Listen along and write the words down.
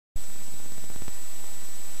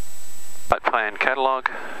plan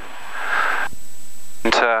catalogue.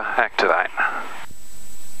 Enter, activate.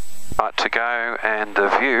 Right to go, and the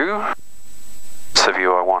view. It's the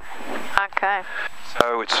view I want. Okay.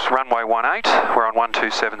 So it's runway 18, we're on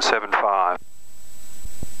 12775.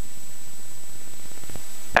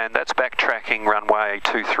 And that's backtracking runway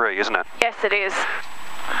 23, isn't it? Yes, it is.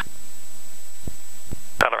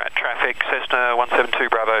 Ballarat traffic, Cessna 172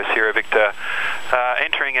 Bravo Sierra Victor,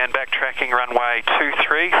 entering and backtracking runway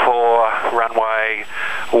 23 for runway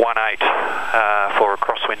 18 for a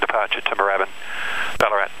crosswind departure to Moorabbin.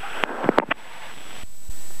 Ballarat.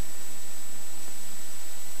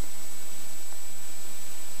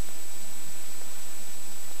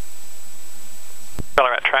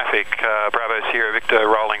 Ballarat traffic, Bravo Sierra Victor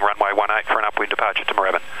rolling runway 18 for an upwind departure to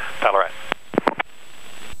Moorabbin. Ballarat.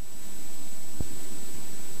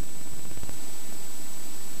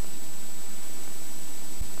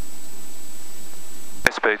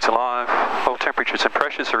 Speeds alive, all temperatures and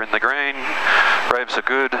pressures are in the green, revs are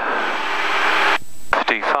good,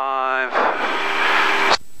 55,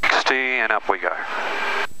 60 and up we go.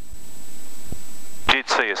 Did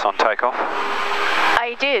see us on takeoff. Oh,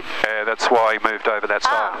 you did? Yeah, that's why he moved over that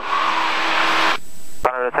side.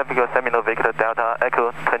 Ballarat typical Seminole Victor Delta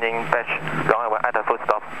Echo turning batch runway at a full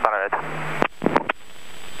stop. Ballarat.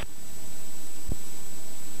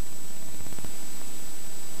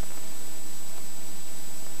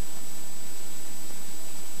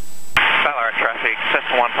 Ballarat traffic,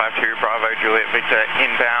 Cessna 152 Bravo Juliet Victor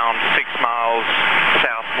inbound 6 miles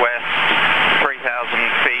southwest, 3,000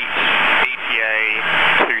 feet, ETA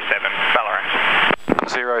 27, Ballarat.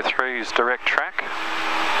 03 is direct track.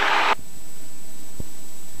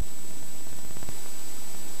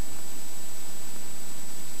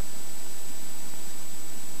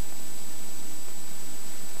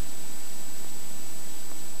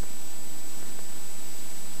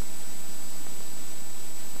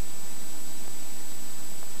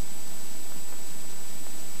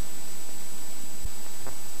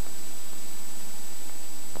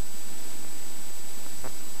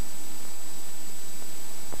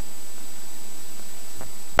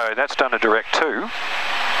 So that's done a direct 2.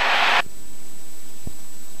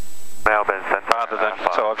 Melbourne Centre. Rather than,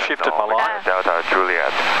 so I've shifted my line. Delta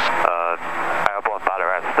Juliet. Airborne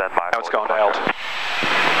Ballarat standby. Now it's gone to alt.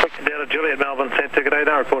 Victor Delta Juliet Melbourne Centre. Good day,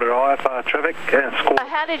 now reported IFR traffic. Score.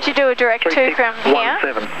 How did you do a direct 2 from here?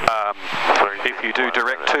 If you do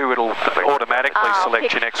direct 2, it'll automatically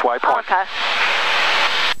select your next waypoint. Okay.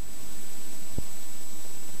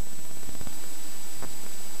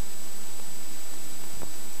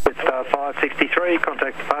 Star 563,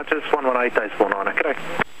 contact departures 118.9. Good day.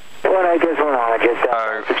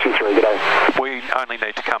 118.9, 63, good day. We only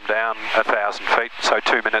need to come down 1,000 feet, so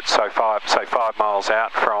 2 minutes, so 5 miles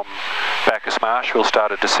out from Bacchus Marsh, we'll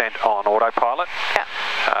start a descent on autopilot.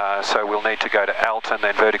 Yeah. So we'll need to go to alt and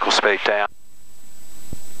then vertical speed down.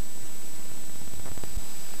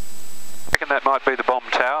 I reckon that might be the bomb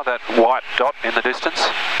tower, that white dot in the distance.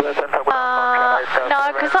 No,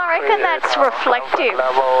 because I reckon that's reflective.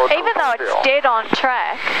 Even though it's dead on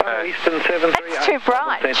track. Eastern 73. That's too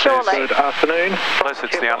bright, surely. Good afternoon. Unless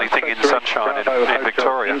it's the only thing in sunshine in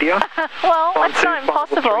Victoria. Well, that's not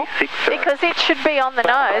impossible, because it should be on the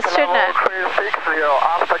nose, shouldn't it?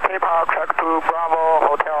 After Cape Town, track to Bravo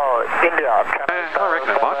Hotel, India. I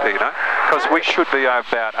reckon it might be, you know, because we should be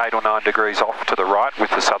about 8 or 9 degrees off to the right with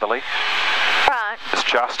the southerly. Right. It's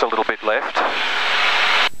just a little bit left.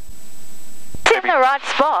 It's in the right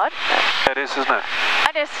spot. It is, isn't it?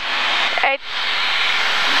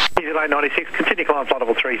 Easy lane 96, continue climb flight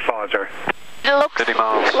level 350. It looks 30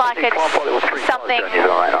 miles. like it's something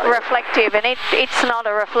reflective, and it's not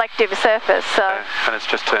a reflective surface, so... Yeah, and it's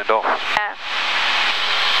just turned off. Yeah.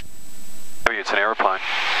 Maybe it's an aeroplane.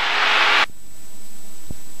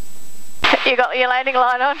 You got your landing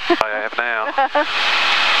line on? I have now.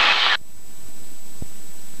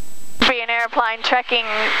 Be an aeroplane tracking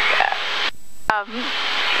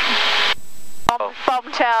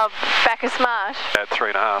bomb tower Bacchus Marsh. At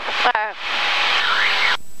 3.5.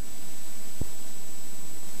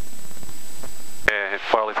 Yeah,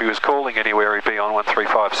 well, if he was calling anywhere, he'd be on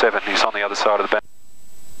 1357. He's on the other side of the band.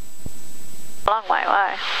 Long way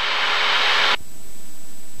away.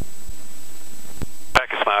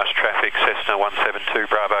 Bacchus Marsh traffic, Cessna 172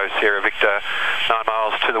 Bravo Sierra Victor, 9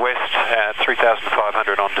 miles to the west at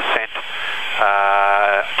 3,500 on descent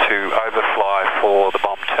to overfly for the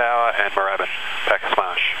bomb tower and Moorabbin, Bacchus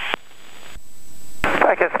Marsh.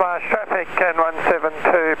 Bacchus Bacchus Marsh traffic and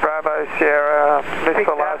 172 Bravo Sierra,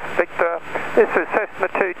 Mr. Last Victor. This is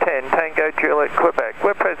Cessna 210, Tango Juliet, Quebec.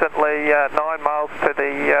 We're presently 9 miles to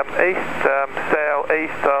the east,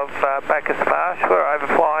 southeast of Bacchus Marsh. We're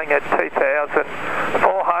overflying at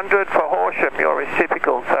 2,400 for Horsham, your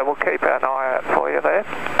reciprocal, so we'll keep an eye out for you there.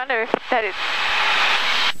 I wonder if that is...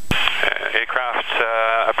 Aircraft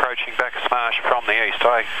approaching Bacchus Marsh from the east.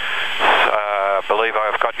 I believe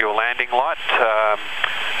I've got your landing light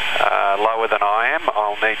lower than I am.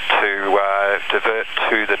 I'll need to divert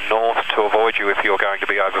to the north to avoid you if you're going to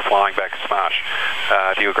be overflying Bacchus Marsh.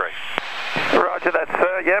 Do you agree? Roger that,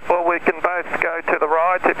 sir. Yep, well, we can both go to the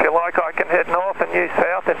right. If you like, I can head north and you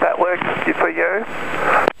south if that works for you.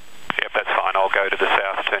 Yep, that's fine. I'll go to the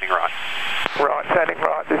south, turning right. Right, turning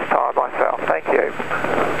right this time myself. Thank you.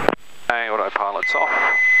 Hey, autopilot's off.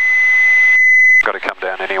 Got to come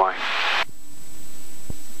down anyway.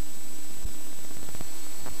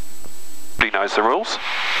 He knows the rules.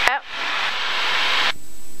 Yep.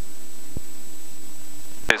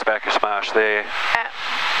 There's Bacchus Marsh there. Yep.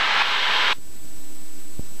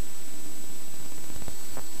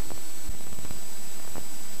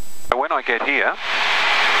 When I get here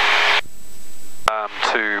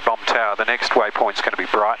to Bomb Tower, the next waypoint's going to be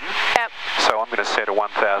Brighton. Yep. So I'm going to set a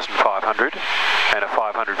 1,500 and a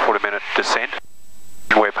 500 foot a minute descent.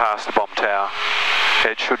 We're past the Bomb Tower.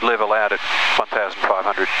 It should level out at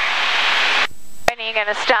 1,500. When are you going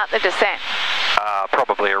to start the descent?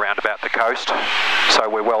 Probably around about the coast. So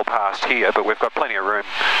we're well past here, but we've got plenty of room.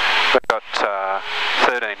 We've got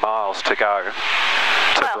 13 miles to go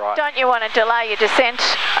to Brighton. Don't you want to delay your descent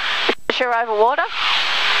if you're over water?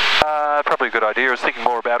 Probably a good idea. I was thinking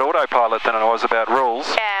more about autopilot than I was about rules.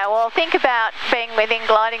 Yeah, well, think about being within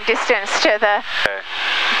gliding distance to the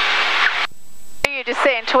you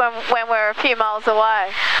descent when we're a few miles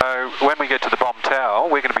away. So when we get to the Bomb Tower,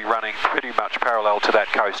 we're going to be running pretty much parallel to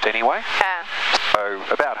that coast anyway. Yeah. So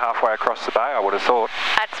about halfway across the bay, I would have thought.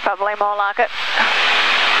 That's probably more like it.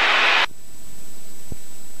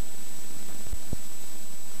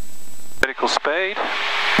 Vertical speed.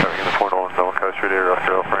 Coming in the Port Orleans Zone Coast Route area,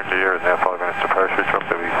 Oscar Alpha India here is now 5 minutes to parachute drop.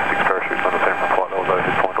 There'll be 6 parachutes on the same flight level as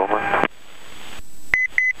Point Orleans.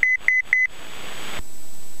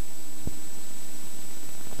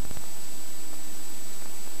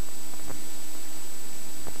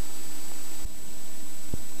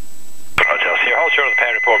 Hotel Sierra, hold short of the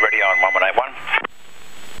pad report ready on 1181.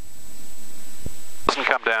 Doesn't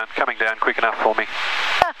come down, coming down quick enough for me.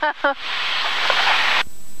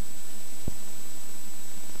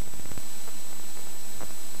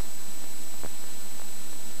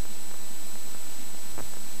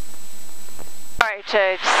 Sorry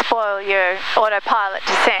to spoil your autopilot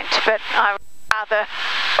descent, but I'd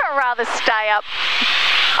rather stay up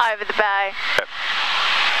over the bay. Yep.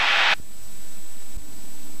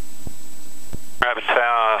 Moorabbin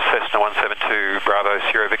Tower, Cessna 172 Bravo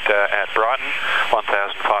Sierra Victor at Brighton,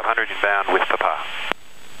 1,500 inbound with Peta.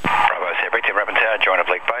 Bravo Sierra Victor, Moorabbin Tower, join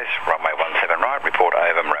oblique base, runway 17 right, report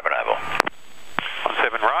over Moorabbin Oval.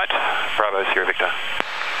 17 right, Bravo Sierra Victor.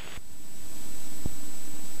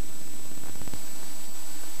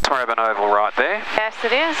 Moorabbin Oval right there. Yes,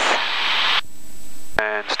 it is.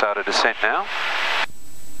 And start a descent now.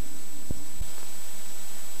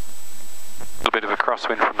 A little bit of a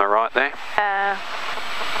crosswind from the right there.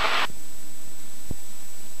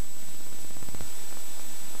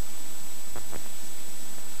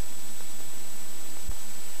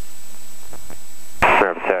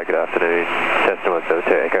 Moorabbin Tower, good afternoon. Cessna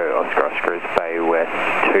 172 Echo Oscar Oscar is Bay West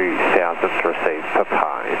 2000 to receive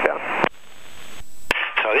Peta inbound.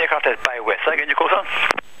 So the aircraft has Bay West. Say again your call sign?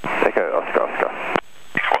 Echo Oscar Oscar.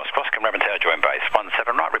 Oscar Oscar, Moorabbin Tower, join base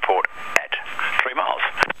 17 right, report at 3 miles.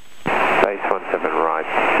 Base 17 right,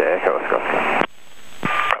 Echo Oscar Oscar.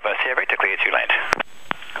 Bravo Sierra Victor, clear to land.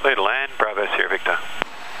 Clear to land, Bravo Sierra Victor.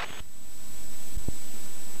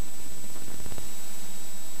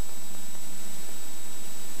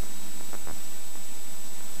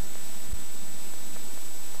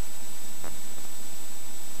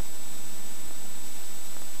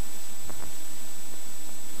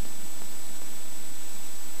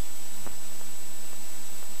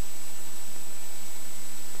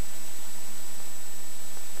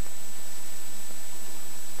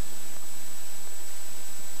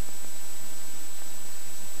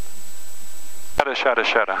 Shutter,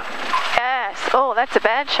 shutter. Yes. Oh, that's a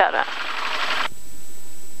bad shutter.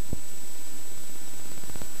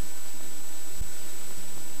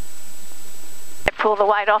 Pull the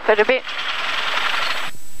weight off it a bit.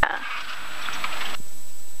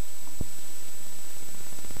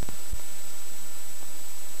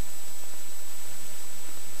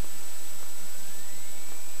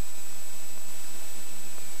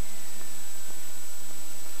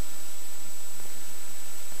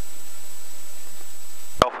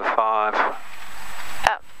 5.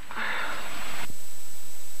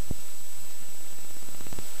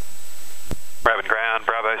 Moorabbin ground,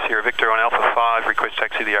 Bravo Sierra Victor on Alpha 5, request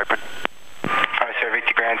taxi the apron. Bravo Sierra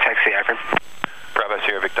Victor ground, taxi apron. Bravo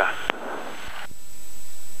Sierra Victor.